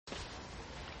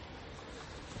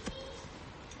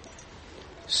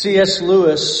C.S.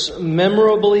 Lewis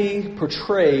memorably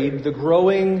portrayed the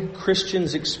growing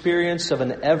Christian's experience of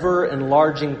an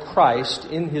ever-enlarging Christ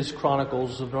in his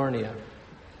Chronicles of Narnia.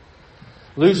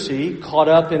 Lucy, caught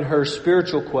up in her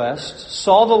spiritual quest,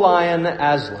 saw the lion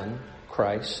Aslan,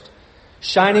 Christ,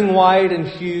 shining white and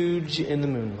huge in the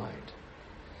moonlight.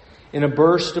 In a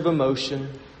burst of emotion,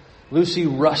 Lucy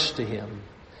rushed to him,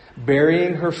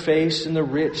 burying her face in the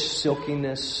rich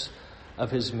silkiness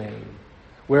of his mane.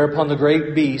 Whereupon the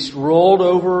great beast rolled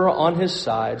over on his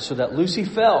side so that Lucy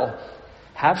fell,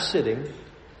 half sitting,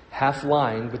 half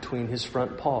lying between his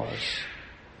front paws.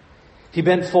 He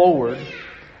bent forward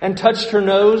and touched her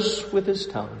nose with his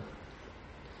tongue.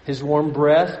 His warm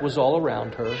breath was all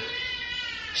around her.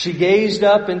 She gazed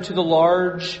up into the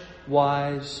large,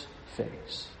 wise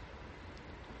face.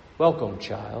 "Welcome,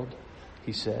 child,"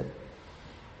 he said.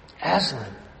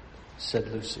 "Aslan,"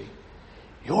 said Lucy,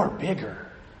 "you're bigger."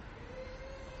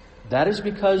 "That is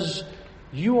because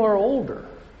you are older,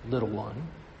 little one,"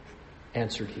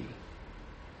 answered he.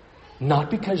 "Not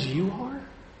because you are?"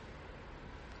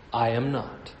 "I am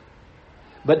not.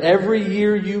 But every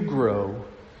year you grow,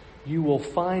 you will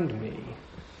find me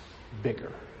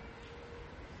bigger."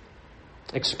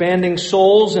 Expanding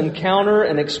souls encounter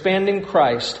an expanding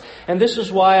Christ. And this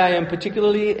is why I am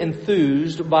particularly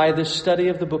enthused by this study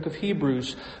of the book of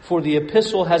Hebrews, for the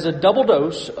epistle has a double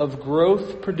dose of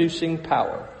growth-producing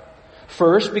power.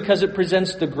 First, because it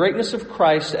presents the greatness of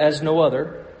Christ as no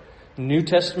other, New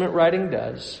Testament writing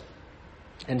does.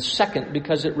 And second,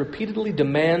 because it repeatedly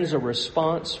demands a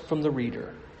response from the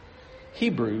reader.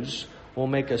 Hebrews will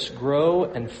make us grow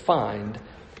and find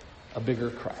a bigger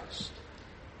Christ.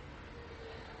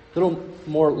 A little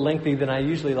more lengthy than I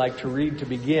usually like to read to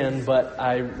begin, but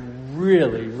I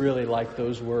really, really like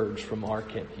those words from R.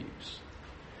 Kent Hughes.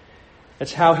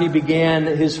 That's how he began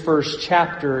his first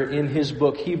chapter in his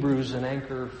book, Hebrews, an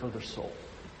Anchor for the Soul.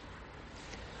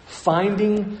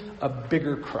 Finding a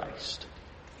bigger Christ.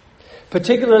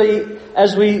 Particularly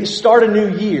as we start a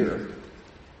new year.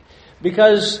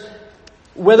 Because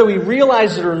whether we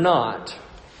realize it or not,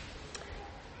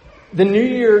 the new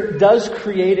year does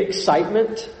create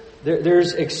excitement.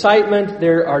 There's excitement,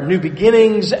 there are new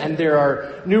beginnings, and there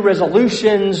are new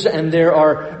resolutions, and there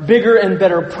are bigger and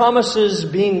better promises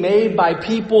being made by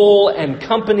people and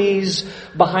companies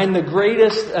behind the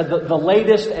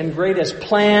latest and greatest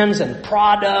plans and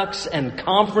products and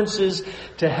conferences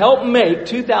to help make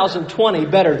 2020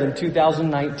 better than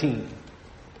 2019.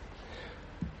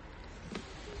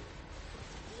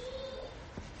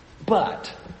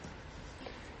 But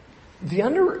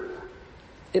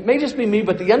it may just be me,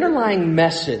 but the underlying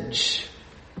message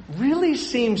really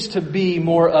seems to be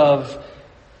more of,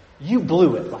 you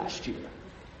blew it last year.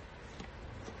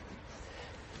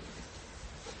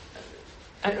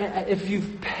 If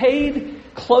you've paid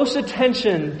close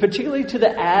attention, particularly to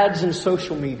the ads in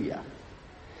social media,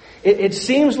 it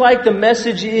seems like the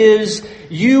message is,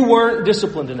 you weren't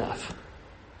disciplined enough.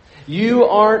 You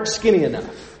aren't skinny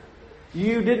enough.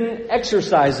 You didn't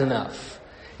exercise enough.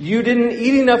 You didn't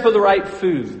eat enough of the right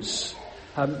foods.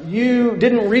 You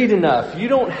didn't read enough. You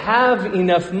don't have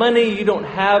enough money. You don't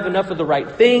have enough of the right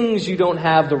things. You don't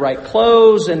have the right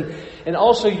clothes. And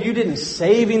also you didn't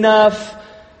save enough.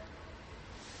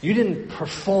 You didn't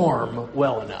perform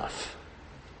well enough.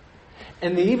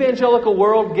 And the evangelical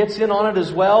world gets in on it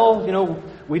as well. You know,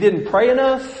 we didn't pray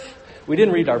enough. We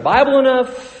didn't read our Bible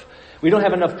enough. We don't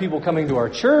have enough people coming to our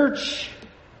church.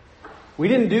 We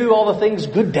didn't do all the things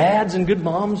good dads and good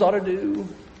moms ought to do.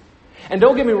 And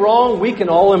don't get me wrong, we can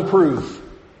all improve.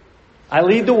 I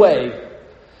lead the way.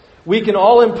 We can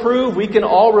all improve. We can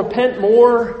all repent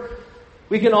more.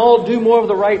 We can all do more of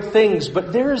the right things.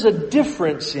 But there is a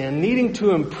difference in needing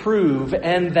to improve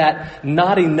and that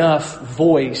not enough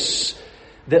voice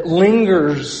that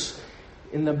lingers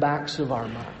in the backs of our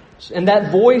minds. And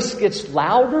that voice gets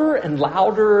louder and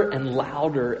louder and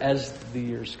louder as the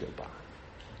years go by.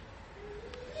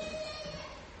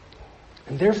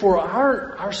 And therefore,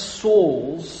 our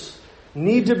souls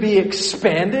need to be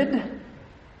expanded.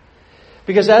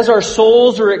 Because as our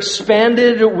souls are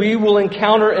expanded, we will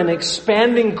encounter an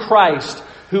expanding Christ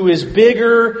who is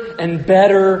bigger and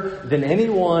better than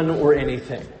anyone or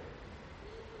anything.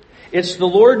 It's the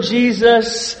Lord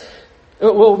Jesus.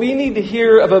 Well, we need to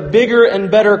hear of a bigger and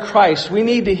better Christ. We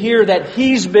need to hear that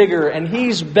He's bigger and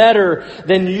He's better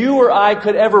than you or I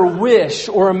could ever wish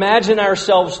or imagine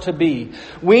ourselves to be.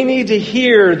 We need to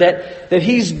hear that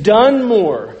He's done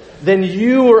more than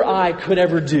you or I could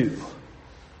ever do.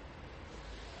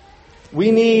 We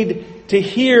need to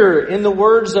hear, in the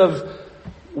words of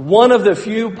one of the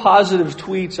few positive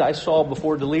tweets I saw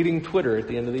before deleting Twitter at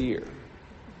the end of the year,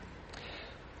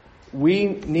 we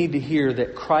need to hear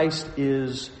that Christ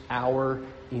is our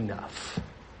enough.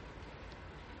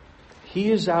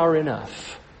 He is our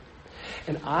enough.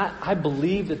 And I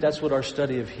believe that that's what our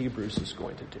study of Hebrews is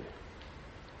going to do.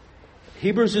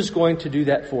 Hebrews is going to do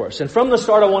that for us. And from the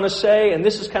start, I want to say, and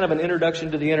this is kind of an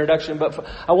introduction to the introduction, but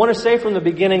I want to say from the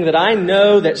beginning that I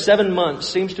know that 7 months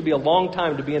seems to be a long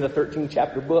time to be in a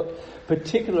 13-chapter book,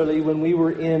 particularly when we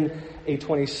were in a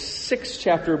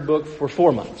 26-chapter book for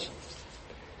 4 months.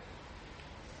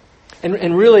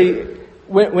 And really,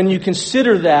 when you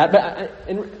consider that,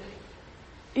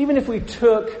 even if we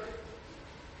took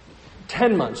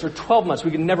 10 months or 12 months, we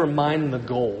could never mine the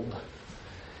gold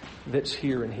that's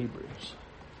here in Hebrews.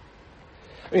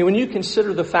 I mean, when you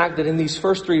consider the fact that in these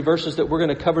first 3 verses that we're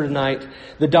going to cover tonight,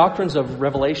 the doctrines of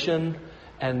revelation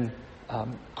and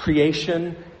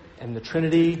creation and the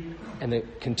Trinity and the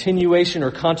continuation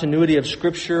or continuity of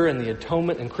Scripture and the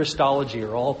atonement and Christology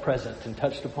are all present and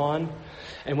touched upon.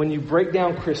 And when you break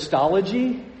down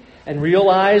Christology and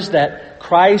realize that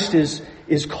Christ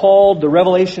is called the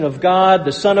revelation of God,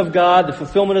 the Son of God, the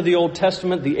fulfillment of the Old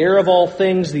Testament, the heir of all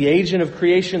things, the agent of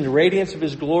creation, the radiance of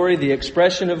His glory, the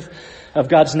expression of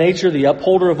God's nature, the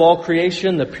upholder of all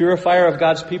creation, the purifier of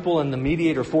God's people, and the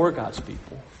mediator for God's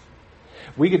people.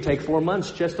 We could take 4 months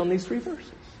just on these 3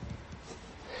 verses.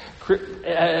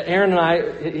 Aaron and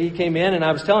I, he came in and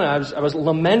I was telling him, I was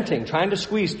lamenting, trying to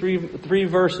squeeze three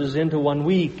verses into 1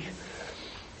 week.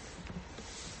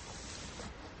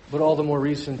 But all the more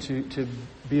reason to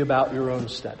be about your own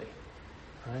study.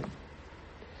 Right?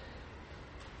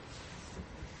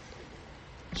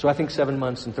 So I think 7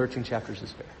 months and 13 chapters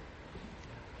is fair.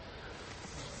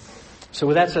 So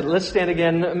with that said, let's stand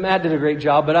again. Matt did a great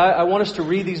job, but I want us to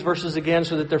read these verses again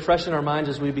so that they're fresh in our minds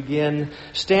as we begin.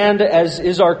 Stand as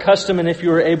is our custom, and if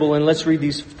you are able, and let's read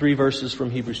these 3 verses from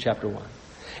Hebrews chapter 1.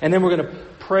 And then we're going to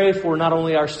pray for not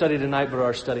only our study tonight, but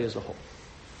our study as a whole.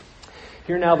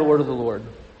 Hear now the word of the Lord.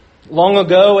 Long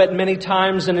ago, at many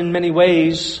times and in many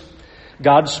ways,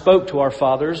 God spoke to our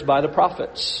fathers by the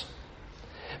prophets.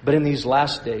 But in these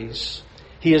last days,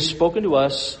 He has spoken to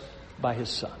us by His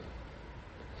Son,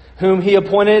 whom He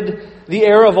appointed the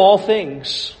heir of all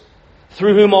things,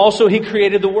 through whom also He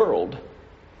created the world.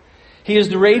 He is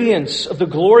the radiance of the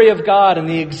glory of God and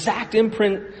the exact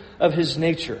imprint of His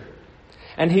nature.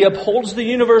 And He upholds the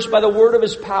universe by the word of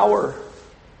His power.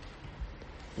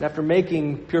 And after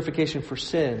making purification for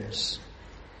sins,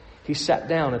 He sat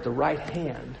down at the right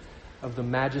hand of the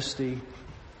Majesty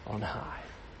on high.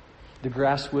 The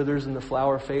grass withers and the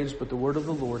flower fades, but the word of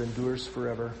the Lord endures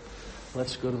forever.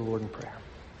 Let's go to the Lord in prayer.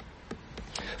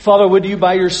 Father, would You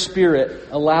by Your Spirit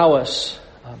allow us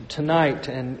tonight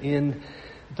and in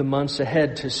the months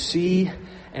ahead to see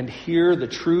and hear the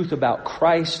truth about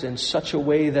Christ in such a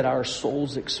way that our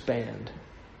souls expand.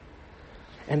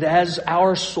 And as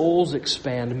our souls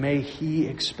expand, may He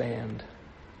expand.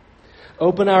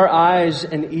 Open our eyes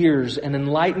and ears and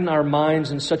enlighten our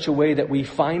minds in such a way that we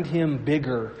find Him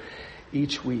bigger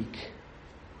each week.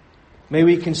 May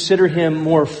we consider Him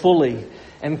more fully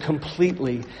and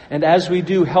completely. And as we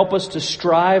do, help us to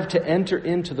strive to enter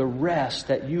into the rest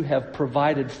that You have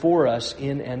provided for us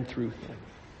in and through Him.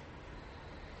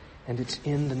 And it's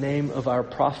in the name of our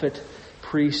prophet,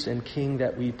 priest, and king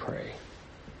that we pray.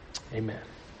 Amen.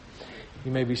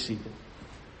 You may be seated.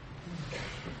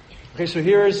 Okay, so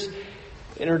here's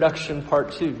introduction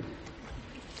part 2.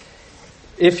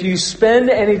 If you spend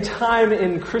any time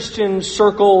in Christian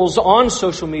circles on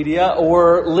social media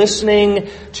or listening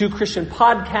to Christian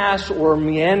podcasts or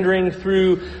meandering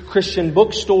through Christian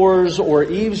bookstores or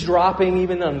eavesdropping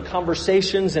even on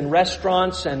conversations in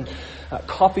restaurants and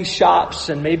coffee shops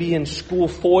and maybe in school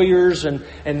foyers and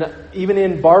even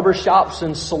in barber shops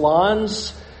and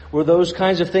salons where those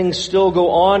kinds of things still go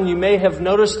on, you may have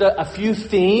noticed a few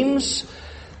themes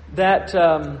that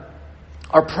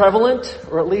are prevalent,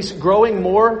 or at least growing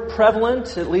more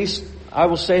prevalent. At least I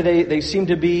will say they seem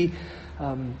to be,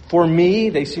 for me,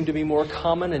 they seem to be more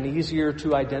common and easier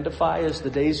to identify as the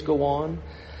days go on.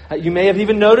 You may have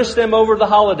even noticed them over the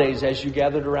holidays as you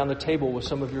gathered around the table with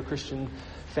some of your Christian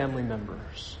family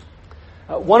members.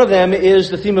 One of them is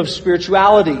the theme of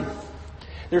spirituality.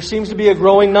 There seems to be a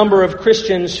growing number of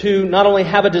Christians who not only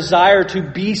have a desire to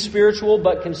be spiritual,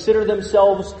 but consider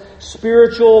themselves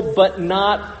spiritual but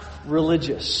not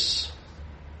religious.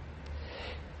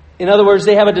 In other words,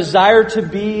 they have a desire to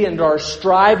be and are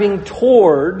striving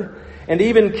toward and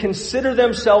even consider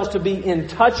themselves to be in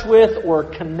touch with or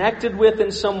connected with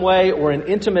in some way or in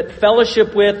intimate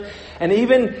fellowship with and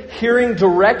even hearing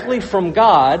directly from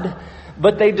God,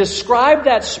 but they describe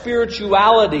that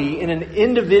spirituality in an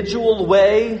individual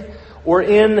way or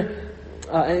in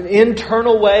an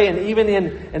internal way, and even in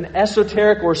an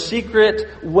esoteric or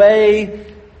secret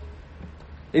way.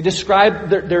 They describe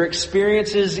their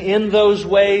experiences in those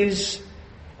ways.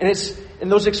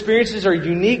 And those experiences are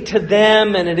unique to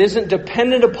them, and it isn't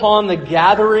dependent upon the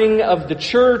gathering of the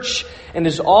church, and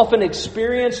is often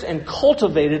experienced and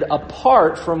cultivated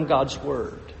apart from God's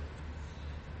Word.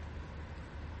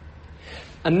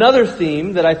 Another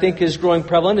theme that I think is growing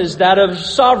prevalent is that of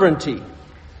sovereignty.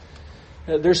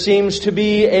 There seems to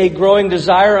be a growing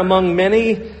desire among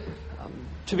many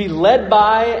to be led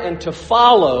by and to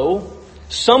follow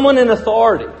someone in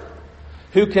authority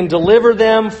who can deliver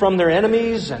them from their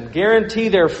enemies and guarantee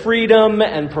their freedom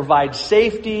and provide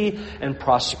safety and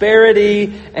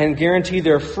prosperity and guarantee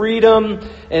their freedom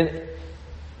and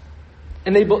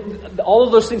all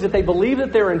of those things that they believe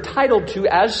that they're entitled to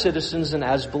as citizens and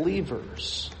as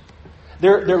believers.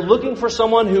 They're looking for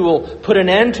someone who will put an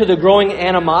end to the growing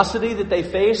animosity that they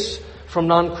face from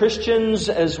non-Christians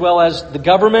as well as the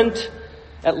government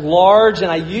at large.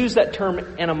 And I use that term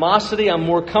animosity. I'm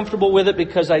more comfortable with it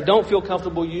because I don't feel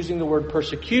comfortable using the word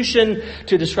persecution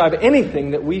to describe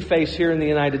anything that we face here in the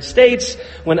United States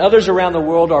when others around the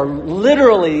world are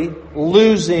literally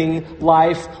losing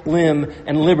life, limb,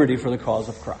 and liberty for the cause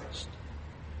of Christ.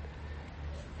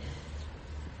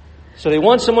 So they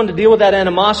want someone to deal with that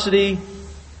animosity.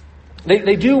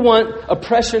 They do want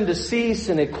oppression to cease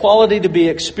and equality to be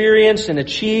experienced and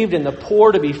achieved, and the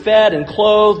poor to be fed and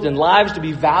clothed, and lives to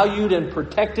be valued and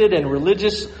protected, and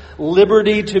religious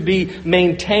liberty to be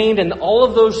maintained. And all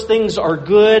of those things are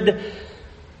good.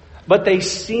 But they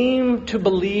seem to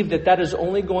believe that that is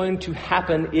only going to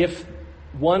happen if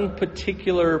one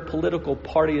particular political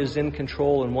party is in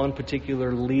control and one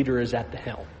particular leader is at the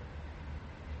helm.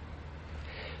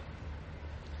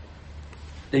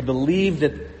 They believe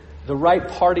that the right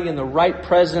party and the right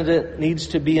president needs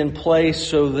to be in place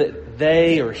so that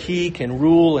they or he can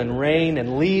rule and reign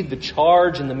and lead the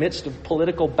charge in the midst of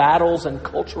political battles and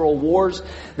cultural wars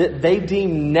that they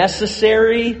deem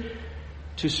necessary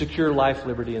to secure life,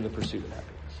 liberty, and the pursuit of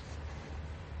happiness.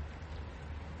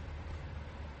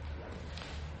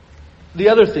 The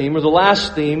other theme, or the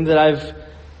last theme that I've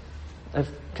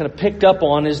kind of picked up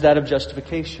on, is that of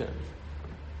justification.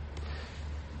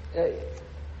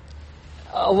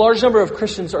 A large number of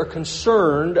Christians are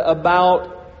concerned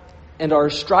about and are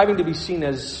striving to be seen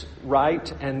as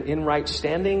right and in right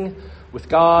standing with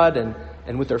God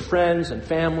and with their friends and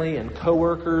family and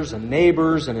coworkers and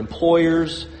neighbors and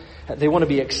employers. They want to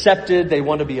be accepted. They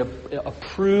want to be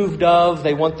approved of.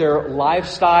 They want their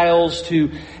lifestyles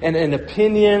and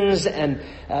opinions and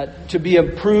to be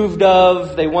approved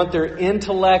of. They want their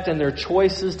intellect and their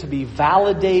choices to be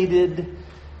validated.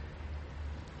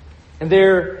 And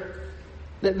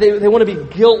they want to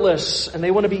be guiltless and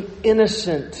they want to be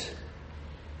innocent,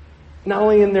 not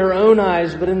only in their own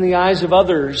eyes, but in the eyes of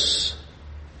others.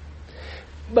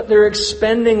 But they're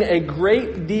expending a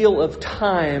great deal of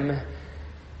time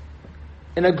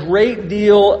and a great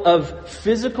deal of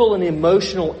physical and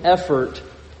emotional effort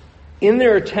in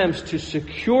their attempts to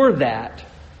secure that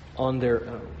on their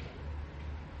own.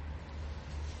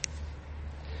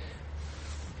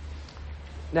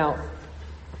 Now,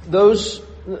 the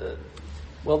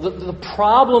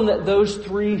problem that those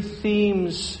three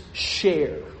themes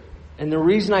share, and the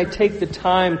reason I take the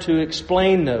time to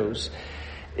explain those,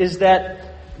 is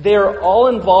that they're all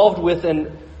involved with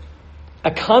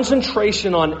a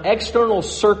concentration on external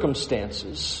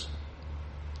circumstances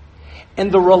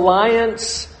and the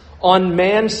reliance on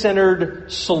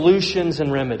man-centered solutions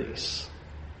and remedies.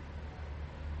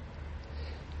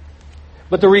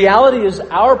 But the reality is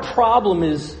our problem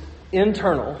is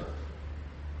internal.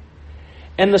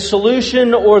 And the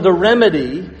solution or the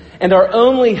remedy and our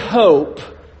only hope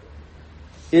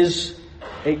is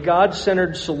a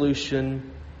God-centered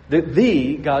solution,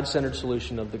 the God-centered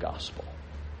solution of the gospel.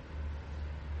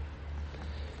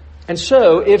 And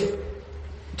so, if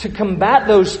to combat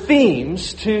those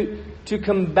themes, to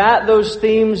combat those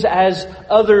themes as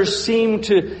others seem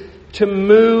to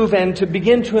move and to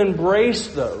begin to embrace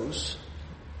those,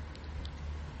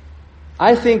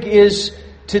 I think is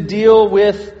to deal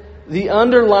with the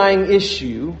underlying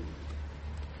issue,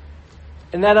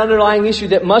 and that underlying issue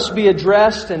that must be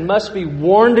addressed and must be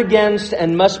warned against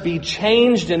and must be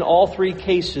changed in all three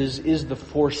cases is the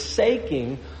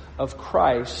forsaking of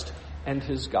Christ and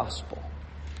His gospel.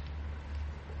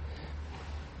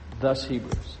 Thus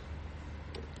Hebrews.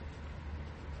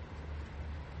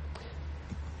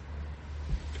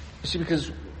 You see, because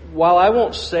while I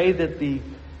won't say that the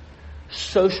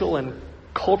social and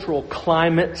cultural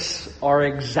climates are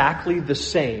exactly the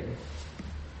same,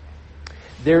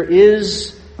 there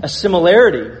is a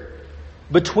similarity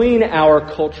between our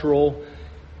cultural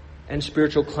and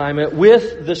spiritual climate,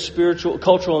 with the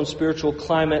cultural and spiritual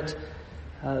climate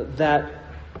that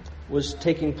was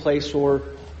taking place or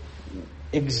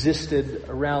existed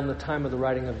around the time of the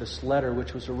writing of this letter,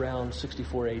 which was around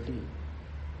 64 AD.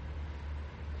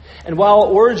 And while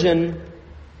Origen,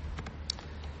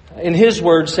 in his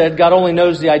words, said God only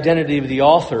knows the identity of the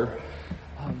author,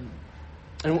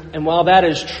 and while that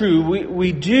is true,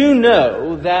 we do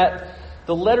know that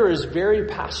the letter is very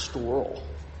pastoral.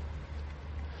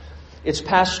 It's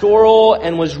pastoral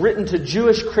and was written to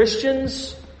Jewish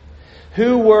Christians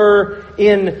who were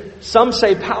in, some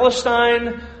say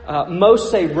Palestine,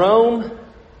 most say Rome.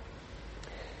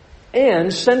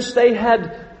 And since they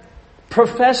had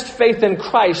professed faith in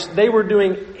Christ, they were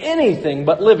doing anything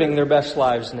but living their best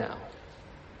lives now.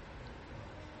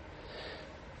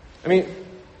 I mean,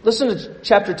 listen to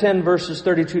chapter 10, verses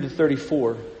 32 to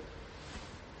 34.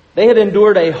 They had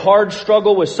endured a hard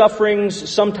struggle with sufferings,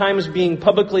 sometimes being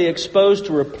publicly exposed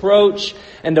to reproach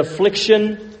and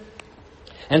affliction,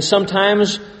 and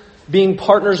sometimes being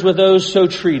partners with those so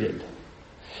treated.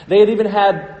 They had even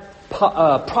had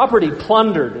property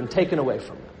plundered and taken away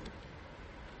from them.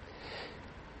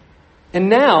 And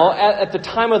now, at the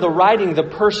time of the writing, the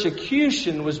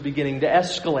persecution was beginning to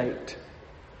escalate.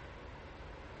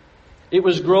 It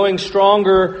was growing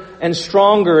stronger and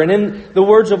stronger. And in the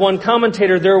words of one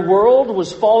commentator, their world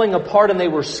was falling apart and they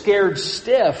were scared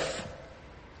stiff.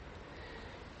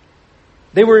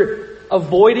 They were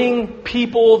avoiding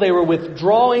people. They were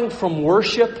withdrawing from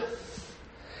worship.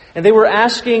 And they were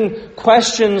asking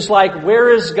questions like,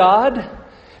 where is God?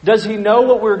 Does He know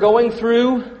what we're going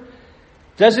through?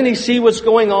 Doesn't He see what's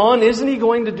going on? Isn't He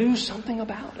going to do something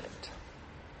about it?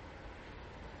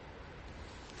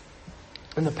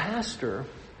 And the pastor,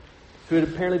 who had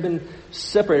apparently been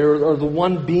separated, or the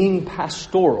one being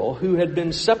pastoral, who had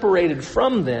been separated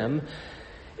from them,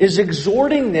 is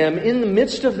exhorting them in the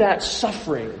midst of that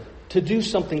suffering to do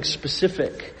something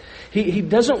specific. He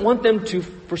doesn't want them to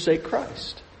forsake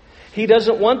Christ. He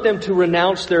doesn't want them to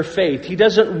renounce their faith. He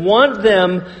doesn't want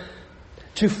them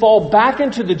to fall back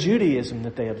into the Judaism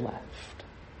that they had left.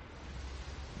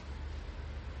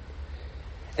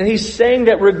 And he's saying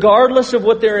that regardless of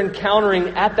what they're encountering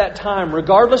at that time,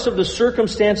 regardless of the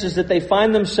circumstances that they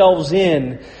find themselves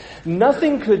in,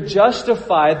 nothing could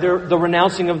justify the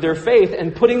renouncing of their faith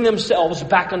and putting themselves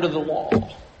back under the law.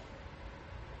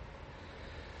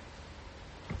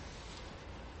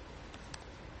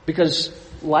 Because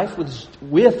life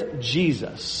with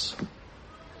Jesus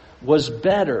was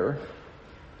better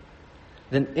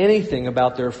than anything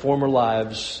about their former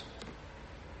lives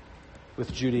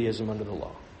with Judaism under the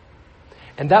law.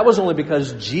 And that was only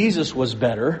because Jesus was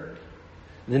better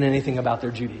than anything about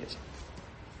their Judaism.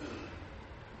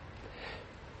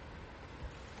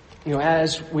 You know,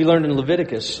 as we learned in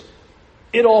Leviticus,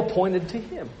 it all pointed to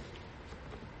Him.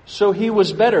 So He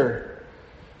was better.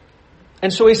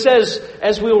 And so he says,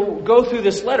 as we'll go through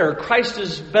this letter, Christ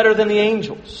is better than the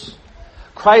angels.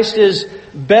 Christ is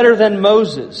better than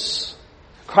Moses.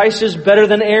 Christ is better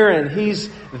than Aaron. He's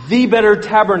the better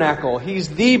tabernacle. He's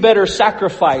the better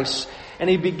sacrifice. And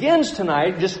he begins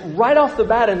tonight, just right off the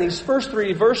bat in these first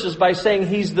 3 verses, by saying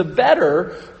He's the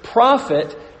better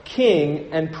prophet, king,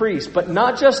 and priest. But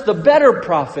not just the better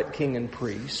prophet, king, and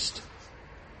priest.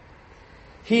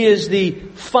 He is the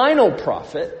final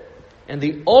prophet and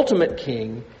the ultimate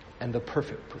king and the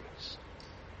perfect priest.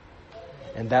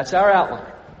 And that's our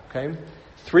outline. Okay?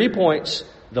 3 points.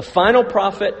 The final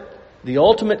prophet, the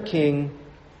ultimate king,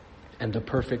 and the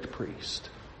perfect priest.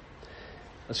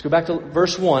 Let's go back to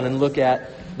verse 1 and look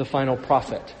at the final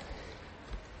prophet.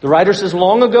 The writer says,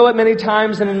 long ago at many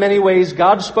times and in many ways,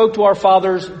 God spoke to our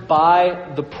fathers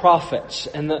by the prophets.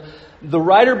 And the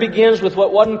writer begins with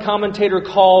what one commentator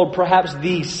called perhaps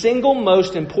the single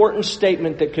most important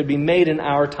statement that could be made in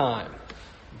our time.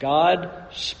 God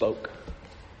spoke.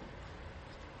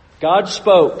 God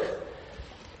spoke.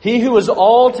 He who is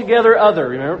altogether other,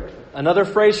 remember, another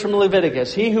phrase from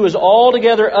Leviticus. He who is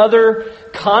altogether other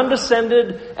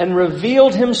condescended and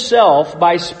revealed Himself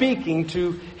by speaking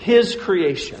to His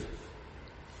creation.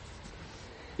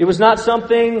 It was not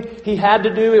something He had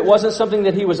to do. It wasn't something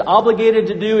that He was obligated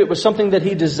to do. It was something that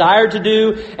He desired to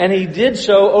do. And He did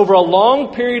so over a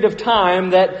long period of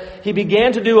time that He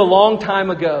began to do a long time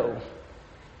ago.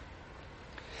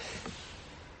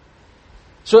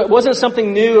 So it wasn't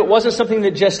something new. It wasn't something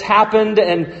that just happened.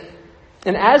 And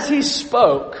as He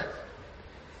spoke,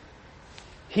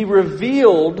 He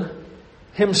revealed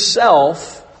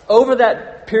Himself over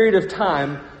that period of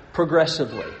time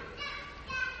progressively.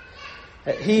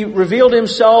 He revealed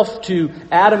himself to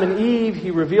Adam and Eve.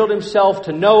 He revealed himself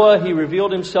to Noah. He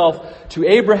revealed himself to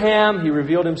Abraham. He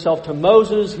revealed himself to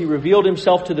Moses. He revealed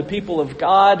himself to the people of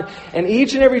God. And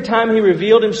each and every time he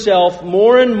revealed himself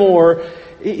more and more,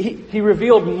 he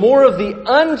revealed more of the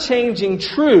unchanging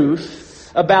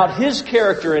truth about his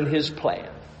character and his plan.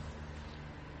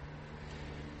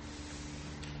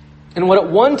 And what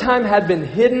at one time had been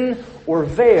hidden or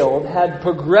veiled had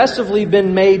progressively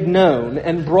been made known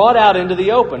and brought out into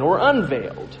the open or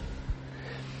unveiled.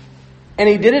 And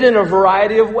he did it in a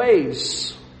variety of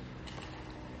ways.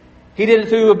 He did it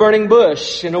through a burning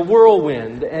bush and a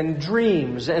whirlwind and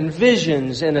dreams and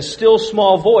visions and a still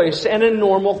small voice and a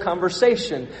normal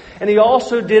conversation. And he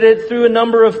also did it through a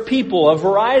number of people, a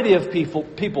variety of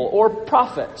people or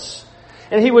prophets.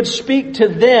 And he would speak to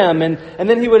them and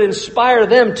then he would inspire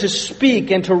them to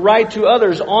speak and to write to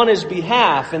others on his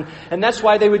behalf. And that's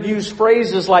why they would use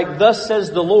phrases like, "Thus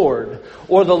says the Lord,"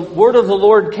 or "The word of the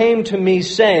Lord came to me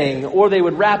saying," or they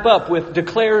would wrap up with,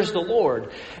 "Declares the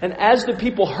Lord." And as the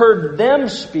people heard them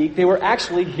speak, they were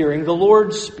actually hearing the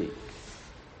Lord speak.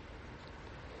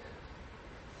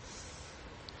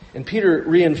 And Peter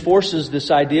reinforces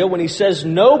this idea when he says,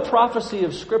 "No prophecy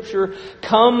of Scripture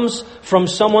comes from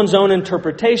someone's own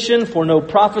interpretation, for no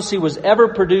prophecy was ever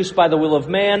produced by the will of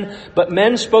man, but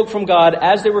men spoke from God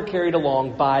as they were carried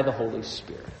along by the Holy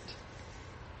Spirit."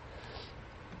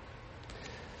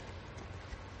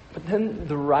 But then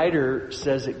the writer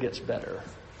says it gets better.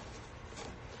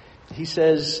 He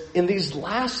says, in these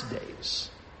last days,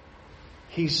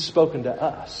 He's spoken to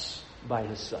us by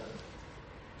His Son.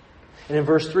 And in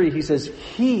verse 3, he says,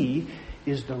 "He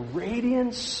is the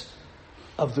radiance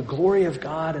of the glory of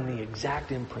God and the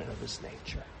exact imprint of His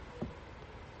nature."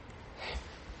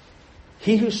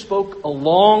 He who spoke a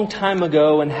long time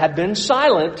ago and had been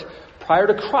silent prior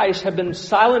to Christ, had been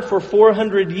silent for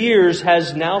 400 years,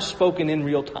 has now spoken in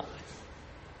real time.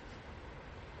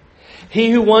 He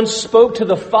who once spoke to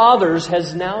the fathers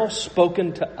has now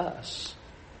spoken to us.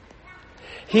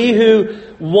 He who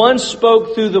once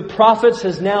spoke through the prophets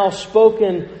has now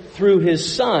spoken through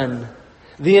His Son,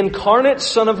 the incarnate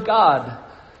Son of God,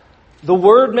 the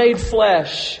Word made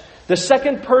flesh, the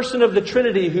second person of the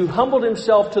Trinity who humbled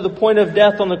Himself to the point of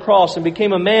death on the cross and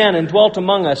became a man and dwelt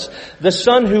among us, the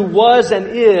Son who was and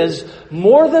is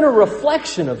more than a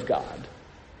reflection of God,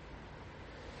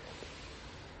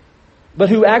 but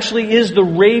who actually is the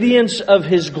radiance of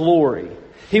His glory.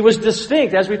 He was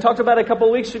distinct, as we talked about a couple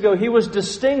of weeks ago, He was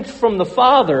distinct from the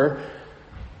Father,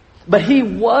 but He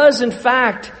was in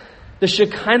fact the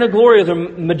Shekinah glory, the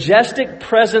majestic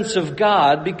presence of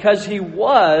God, because He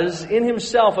was in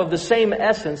Himself of the same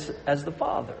essence as the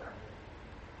Father.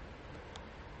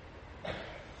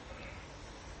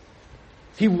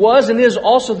 He was and is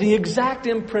also the exact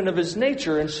imprint of His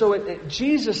nature. And so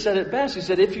Jesus said it best. He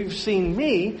said, "If you've seen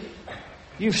me,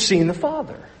 you've seen the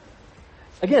Father."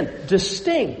 Again,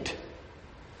 distinct,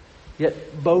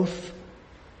 yet both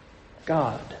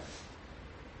God.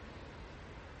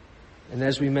 And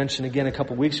as we mentioned again a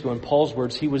couple weeks ago in Paul's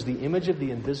words, He was the image of the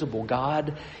invisible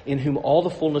God, in whom all the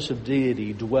fullness of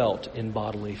deity dwelt in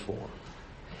bodily form.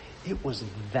 It was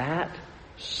that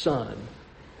Son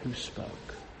who spoke.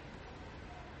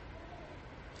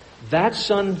 That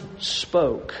Son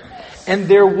spoke. And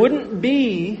there wouldn't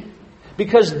be,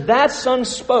 because that Son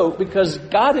spoke, because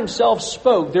God Himself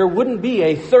spoke, there wouldn't be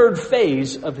a third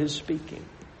phase of His speaking.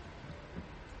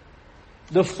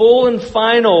 The full and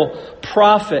final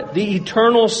prophet, the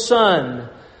eternal Son,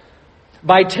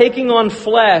 by taking on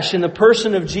flesh in the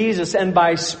person of Jesus and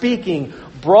by speaking,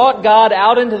 brought God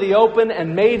out into the open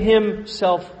and made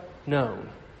Himself known.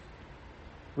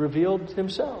 Revealed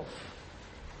Himself.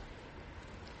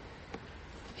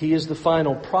 He is the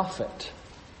final prophet,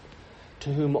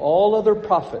 to whom all other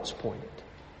prophets pointed.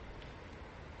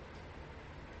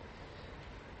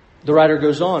 The writer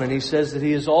goes on and he says that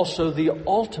He is also the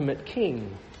ultimate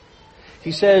King.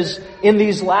 He says, in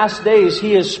these last days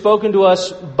He has spoken to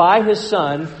us by His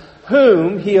Son,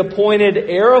 whom He appointed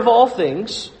heir of all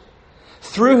things,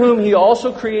 through whom He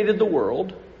also created the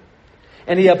world,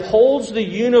 and He upholds the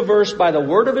universe by the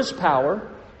word of His power.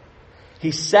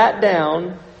 He sat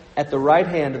down at the right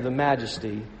hand of the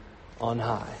Majesty on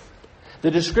high. The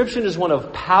description is one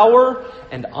of power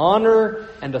and honor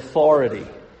and authority.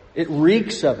 It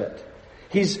reeks of it.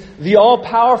 He's the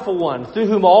all-powerful one through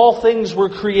whom all things were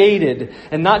created.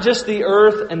 And not just the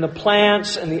earth and the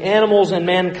plants and the animals and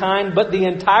mankind, but the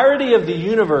entirety of the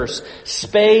universe.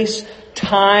 Space,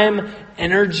 time,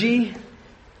 energy.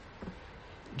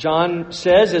 John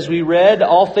says, as we read,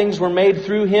 all things were made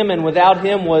through Him, and without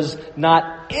Him was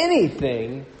not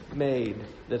anything made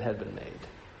that had been made.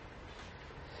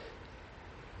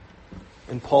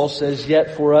 And Paul says,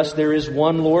 "Yet for us there is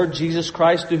one Lord, Jesus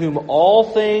Christ, through whom are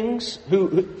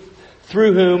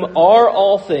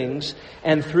all things,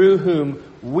 and through whom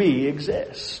we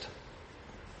exist."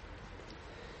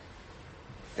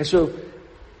 And so,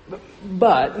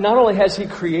 but not only has He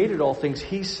created all things,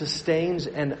 He sustains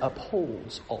and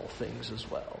upholds all things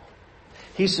as well.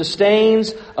 He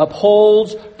sustains,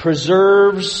 upholds,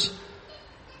 preserves,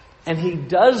 and He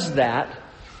does that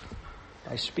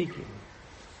by speaking.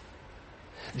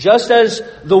 Just as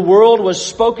the world was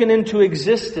spoken into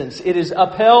existence, it is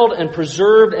upheld and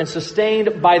preserved and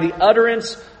sustained by the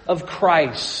utterance of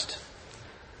Christ.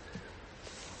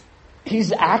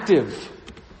 He's active.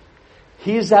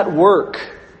 He is at work.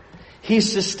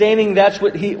 He's sustaining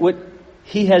what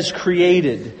He has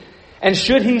created. And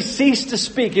should He cease to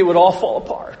speak, it would all fall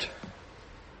apart.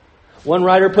 One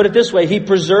writer put it this way: He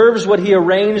preserves what He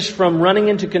arranged from running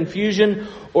into confusion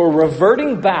or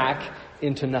reverting back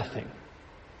into nothing.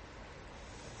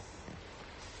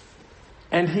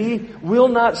 And He will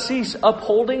not cease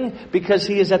upholding, because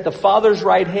He is at the Father's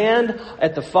right hand,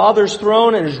 at the Father's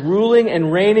throne, and is ruling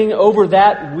and reigning over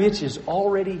that which is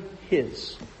already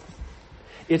His.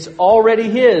 It's already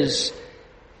His.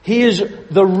 He is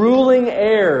the ruling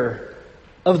heir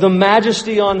of the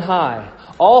majesty on high.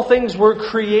 All things were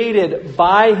created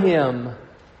by Him,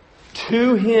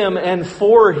 to Him, and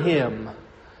for Him.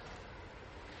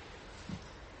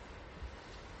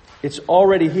 It's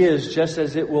already His, just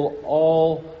as it will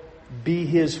all be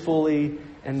His fully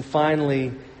and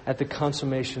finally at the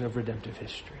consummation of redemptive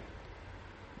history.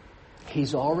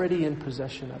 He's already in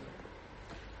possession of it.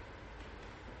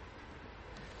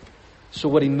 So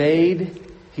what He made,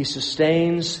 He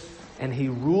sustains, and He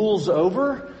rules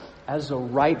over as a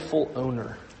rightful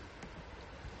owner.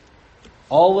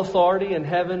 All authority in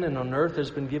heaven and on earth has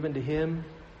been given to Him.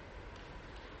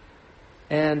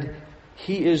 And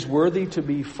He is worthy to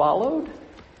be followed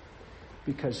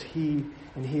because He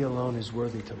and He alone is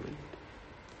worthy to lead.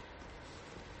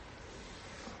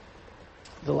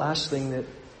 The last thing that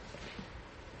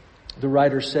the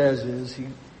writer says is he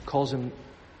calls Him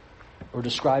or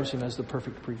describes Him as the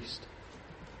perfect priest.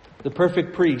 The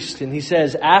perfect priest. And he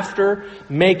says, after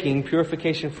making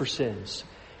purification for sins,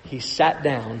 He sat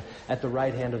down at the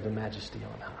right hand of the Majesty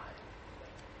on high.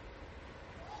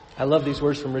 I love these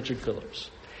words from Richard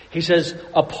Phillips. He says,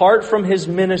 apart from His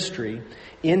ministry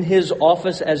in His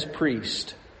office as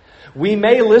priest, we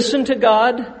may listen to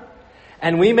God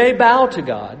and we may bow to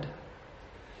God,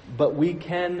 but we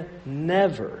can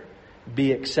never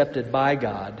be accepted by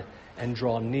God and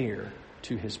draw near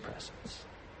to His presence.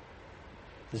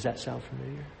 Does that sound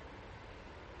familiar?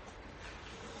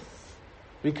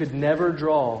 We could never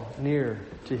draw near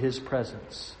to His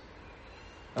presence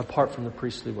apart from the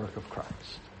priestly work of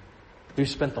Christ. We've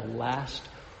spent the last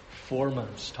 4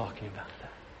 months talking about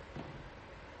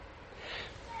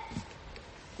that.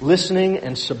 Listening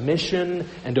and submission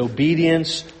and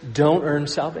obedience don't earn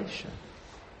salvation.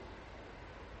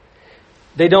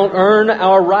 They don't earn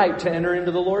our right to enter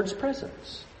into the Lord's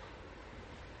presence.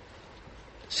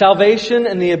 Salvation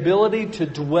and the ability to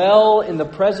dwell in the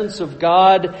presence of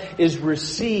God is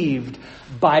received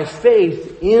by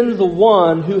faith in the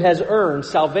one who has earned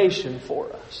salvation for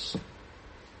us.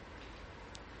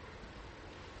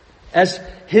 As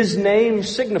His name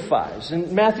signifies,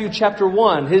 in Matthew chapter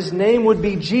 1, His name would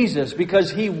be Jesus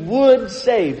because He would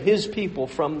save His people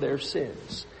from their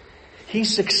sins. He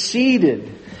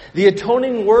succeeded. The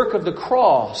atoning work of the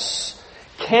cross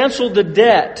canceled the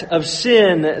debt of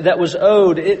sin that was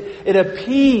owed. It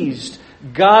appeased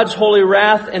God's holy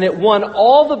wrath, and it won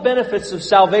all the benefits of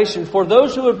salvation for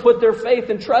those who would put their faith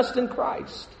and trust in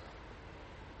Christ.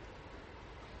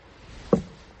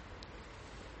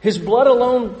 His blood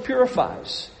alone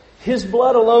purifies. His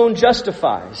blood alone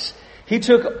justifies. He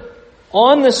took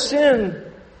on the sin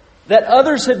that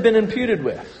others had been imputed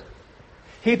with.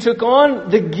 He took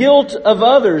on the guilt of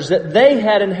others that they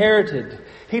had inherited.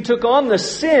 He took on the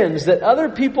sins that other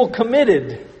people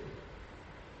committed.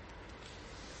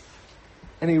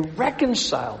 And He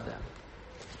reconciled them,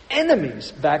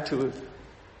 enemies, back to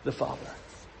the Father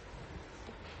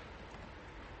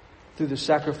through the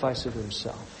sacrifice of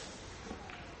Himself.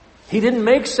 He didn't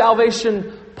make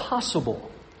salvation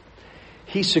possible.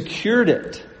 He secured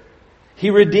it.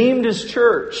 He redeemed His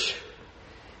church.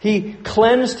 He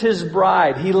cleansed His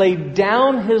bride. He laid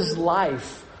down His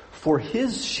life for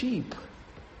His sheep.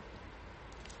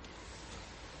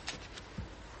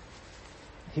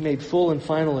 He made full and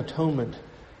final atonement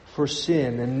for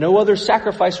sin, and no other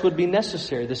sacrifice would be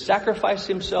necessary. The sacrifice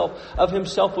of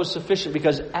Himself was sufficient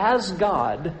because as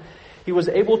God, He was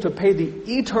able to pay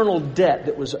the eternal debt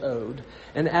that was owed.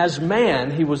 And as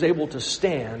man, He was able to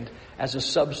stand as a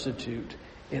substitute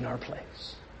in our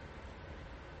place.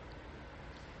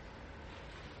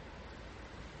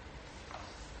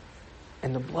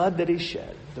 And the blood that He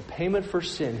shed, the payment for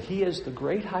sin, He as the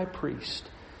great high priest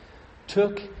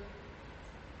took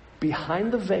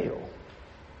behind the veil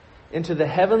into the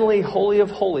heavenly holy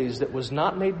of holies that was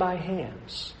not made by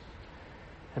hands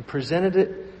and presented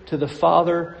it to the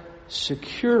Father,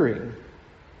 securing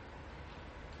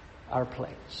our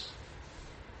place.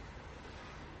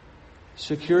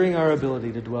 Securing our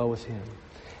ability to dwell with Him.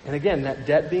 And again, that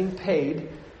debt being paid,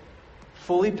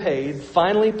 fully paid,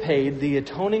 finally paid, the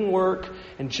atoning work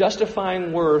and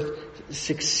justifying worth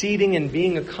succeeding and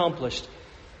being accomplished,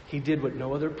 He did what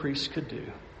no other priest could do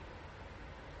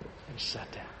and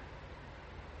sat down.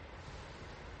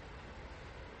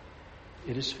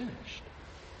 It is finished.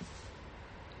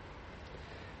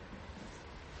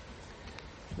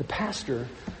 The pastor,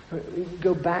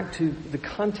 go back to the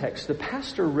context. The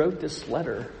pastor wrote this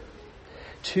letter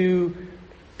to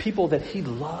people that he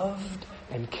loved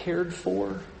and cared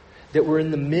for, that were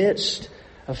in the midst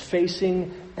of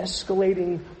facing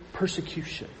escalating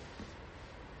persecution.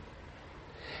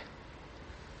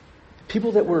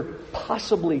 People that were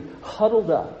possibly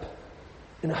huddled up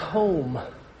in a home,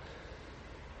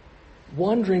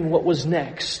 wondering what was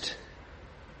next,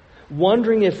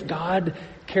 wondering if God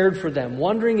cared for them,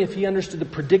 wondering if He understood the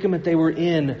predicament they were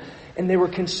in, and they were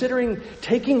considering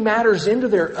taking matters into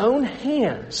their own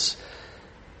hands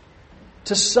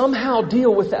to somehow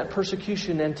deal with that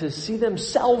persecution and to see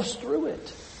themselves through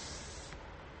it.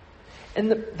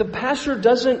 And the pastor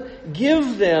doesn't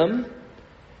give them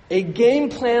a game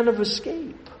plan of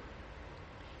escape.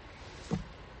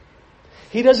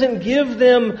 He doesn't give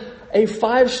them a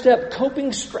 5-step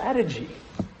coping strategy.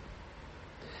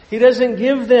 He doesn't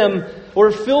give them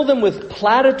or fill them with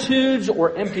platitudes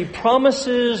or empty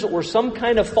promises or some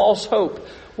kind of false hope.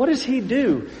 What does He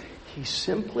do? He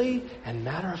simply and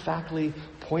matter-of-factly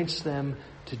points them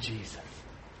to Jesus.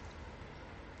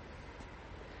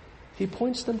 He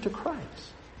points them to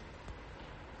Christ.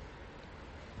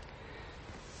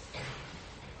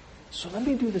 So let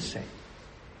me do the same.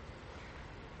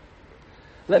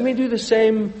 Let me do the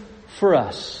same for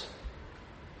us.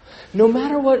 No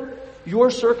matter what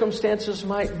your circumstances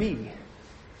might be,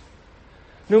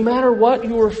 no matter what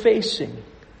you are facing,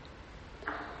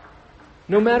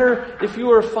 no matter if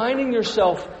you are finding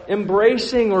yourself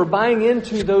embracing or buying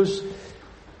into those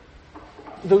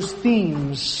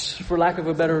themes, for lack of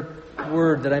a better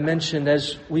word, that I mentioned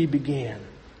as we began,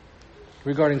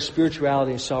 regarding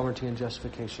spirituality, sovereignty, and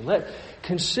justification.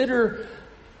 Consider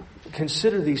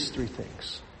these three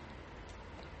things.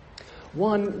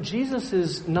 One, Jesus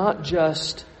is not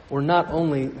just or not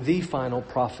only the final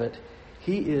prophet,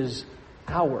 He is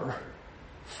our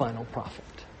final prophet.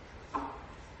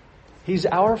 He's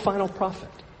our final prophet.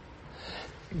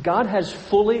 God has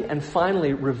fully and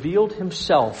finally revealed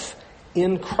Himself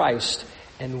in Christ,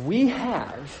 and we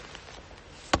have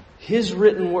His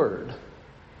written word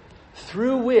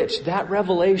through which that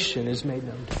revelation is made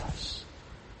known to us.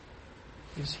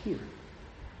 It is here.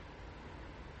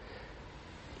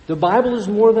 The Bible is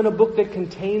more than a book that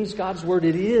contains God's Word.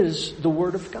 It is the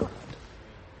Word of God.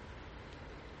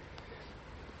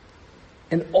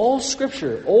 And all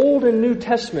Scripture, Old and New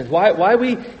Testament, why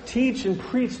we teach and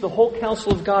preach the whole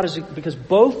counsel of God is because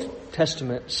both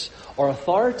Testaments are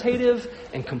authoritative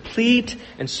and complete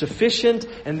and sufficient,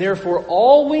 and therefore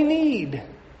all we need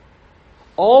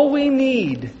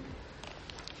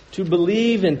to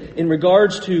believe in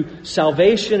regards to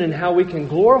salvation and how we can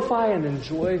glorify and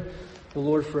enjoy the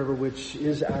Lord forever, which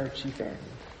is our chief end.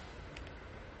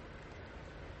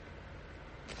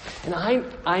 And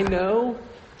I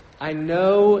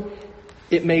know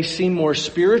it may seem more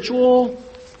spiritual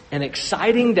and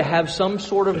exciting to have some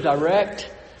sort of direct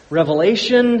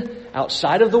revelation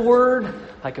outside of the Word,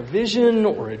 like a vision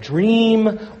or a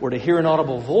dream, or to hear an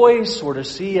audible voice, or to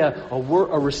see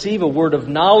receive a word of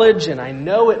knowledge. And I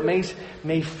know it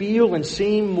may feel and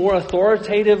seem more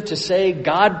authoritative to say,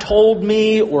 God told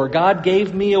me, or God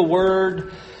gave me a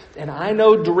word. And I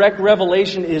know direct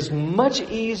revelation is much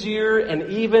easier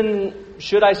and even,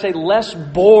 should I say, less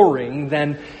boring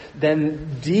than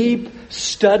deep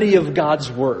study of God's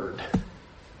Word.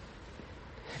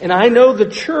 And I know the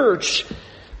church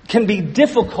can be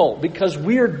difficult because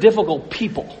we're difficult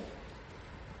people.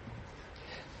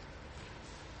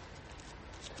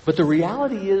 But the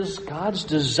reality is God's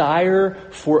desire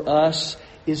for us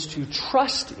is to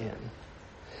trust in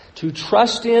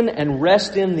and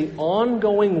rest in the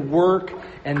ongoing work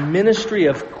and ministry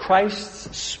of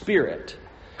Christ's Spirit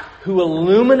who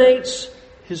illuminates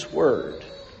His Word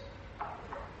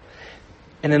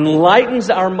and enlightens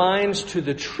our minds to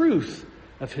the truth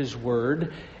of His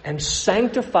Word and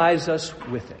sanctifies us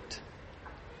with it.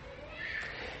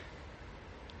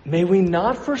 May we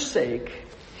not forsake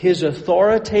His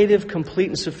authoritative, complete,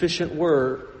 and sufficient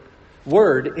word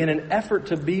in an effort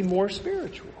to be more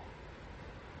spiritual.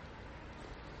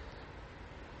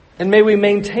 And may we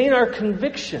maintain our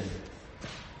conviction.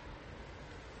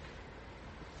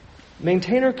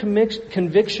 Maintain our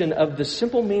conviction of the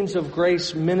simple means of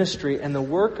grace ministry and the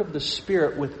work of the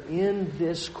Spirit within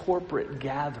this corporate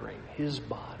gathering, His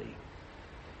body,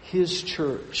 His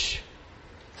church,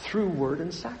 through word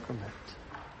and sacrament.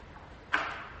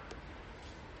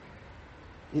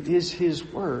 It is His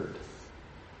Word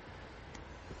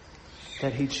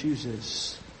that He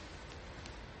chooses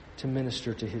to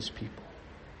minister to His people.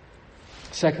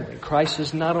 Secondly, Christ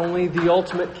is not only the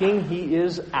ultimate King, He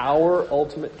is our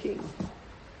ultimate King.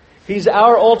 He's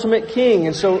our ultimate King.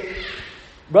 And so,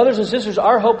 brothers and sisters,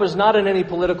 our hope is not in any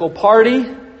political party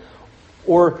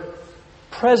or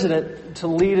president to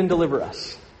lead and deliver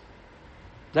us.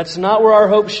 That's not where our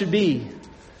hope should be.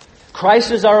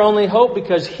 Christ is our only hope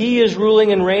because He is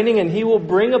ruling and reigning, and He will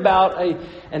bring about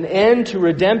an end to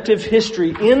redemptive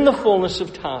history in the fullness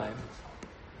of time.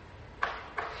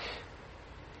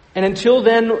 And until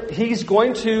then, He's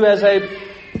going to, as I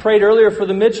prayed earlier for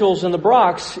the Mitchells and the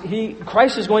Brocks,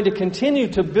 Christ is going to continue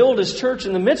to build His church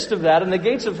in the midst of that, and the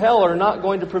gates of hell are not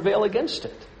going to prevail against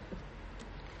it.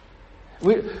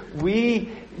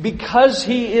 Because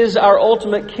He is our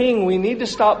ultimate King, we need to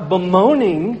stop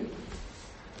bemoaning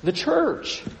the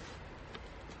church.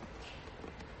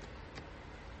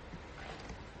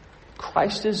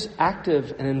 Christ is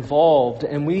active and involved,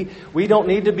 and we don't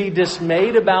need to be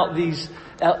dismayed about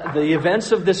the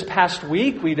events of this past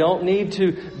week. We don't need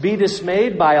to be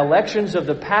dismayed by elections of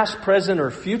the past, present,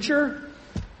 or future.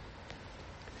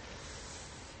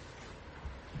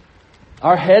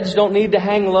 Our heads don't need to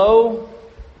hang low.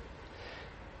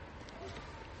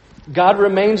 God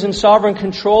remains in sovereign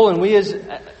control, and we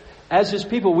as His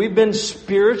people, we've been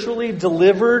spiritually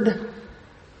delivered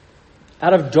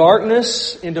out of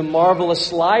darkness into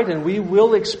marvelous light, and we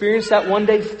will experience that one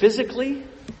day physically.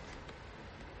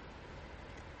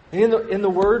 In the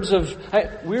words of,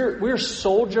 we're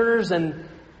sojourners and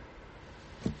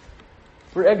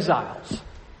we're exiles,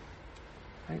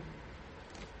 right?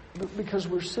 Because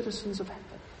we're citizens of heaven.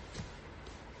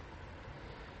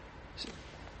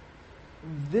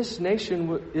 This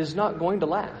nation is not going to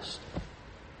last.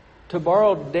 To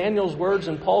borrow Daniel's words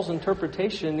and Paul's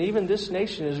interpretation, even this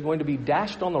nation is going to be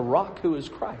dashed on the rock who is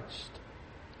Christ.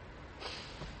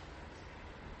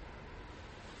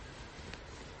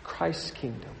 Christ's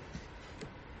kingdom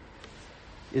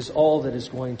is all that is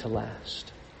going to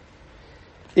last.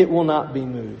 It will not be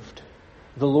moved.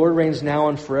 The Lord reigns now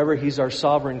and forever. He's our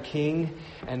sovereign King,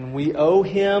 and we owe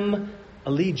Him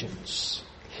allegiance.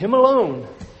 Him alone,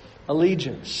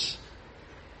 allegiance.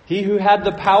 He who had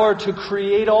the power to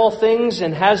create all things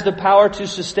and has the power to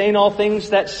sustain all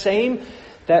things, that same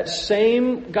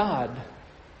God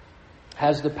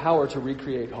has the power to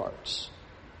recreate hearts.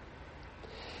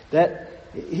 That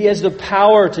He has the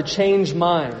power to change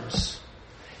minds.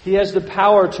 He has the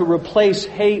power to replace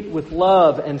hate with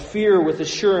love and fear with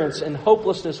assurance and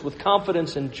hopelessness with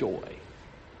confidence and joy.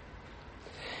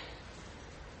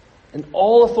 And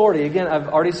all authority, again, I've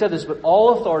already said this, but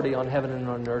all authority on heaven and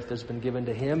on earth has been given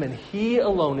to Him, and He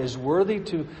alone is worthy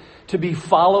to be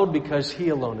followed because He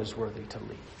alone is worthy to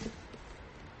lead.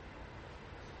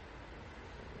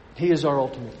 He is our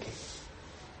ultimate King.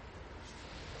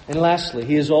 And lastly,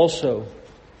 He is also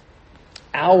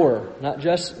our, not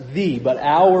just the, but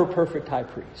our perfect high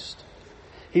priest.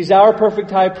 He's our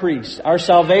perfect high priest. Our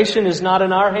salvation is not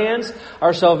in our hands.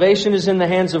 Our salvation is in the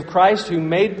hands of Christ, who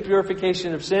made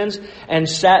purification of sins and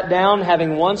sat down,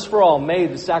 having once for all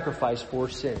made the sacrifice for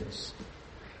sins.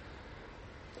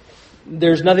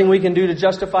 There's nothing we can do to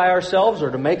justify ourselves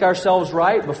or to make ourselves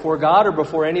right before God or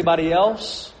before anybody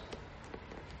else.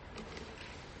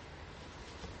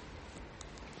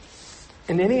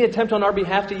 And any attempt on our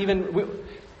behalf to even...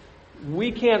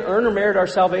 We can't earn or merit our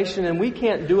salvation, and we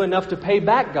can't do enough to pay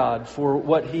back God for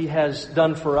what He has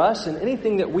done for us. And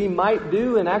anything that we might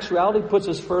do in actuality puts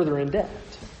us further in debt.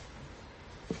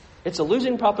 It's a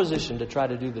losing proposition to try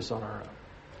to do this on our own.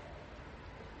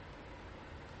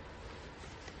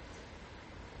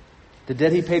 The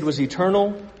debt He paid was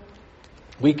eternal.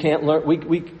 We can't learn.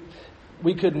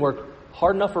 We couldn't work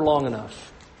hard enough or long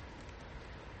enough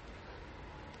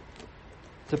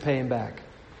to pay Him back.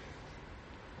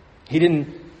 He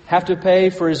didn't have to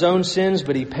pay for His own sins,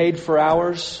 but He paid for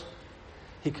ours.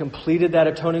 He completed that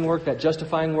atoning work, that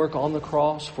justifying work on the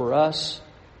cross for us.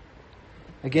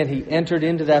 Again, He entered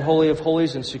into that Holy of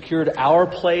Holies and secured our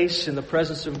place in the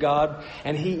presence of God.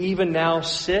 And He even now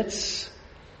sits.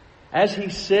 As He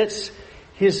sits,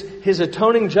 His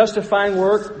atoning, justifying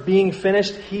work being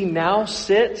finished, He now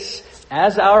sits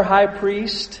as our high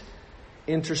priest,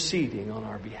 interceding on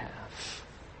our behalf.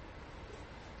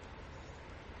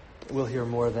 We'll hear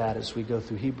more of that as we go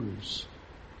through Hebrews.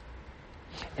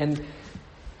 And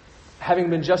having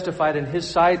been justified in His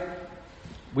sight,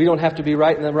 we don't have to be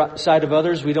right in the sight of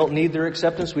others. We don't need their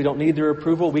acceptance. We don't need their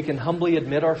approval. We can humbly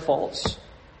admit our faults.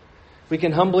 We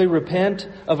can humbly repent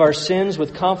of our sins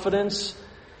with confidence,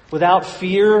 without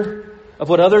fear of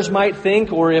what others might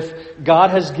think or if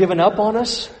God has given up on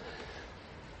us.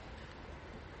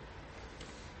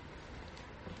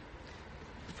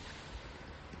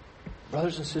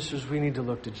 Brothers and sisters, we need to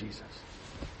look to Jesus.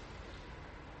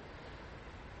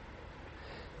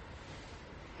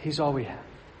 He's all we have.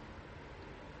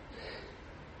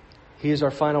 He is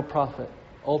our final prophet,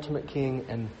 ultimate king,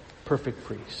 and perfect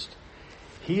priest.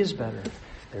 He is better.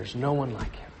 There's no one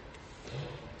like Him.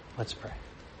 Let's pray.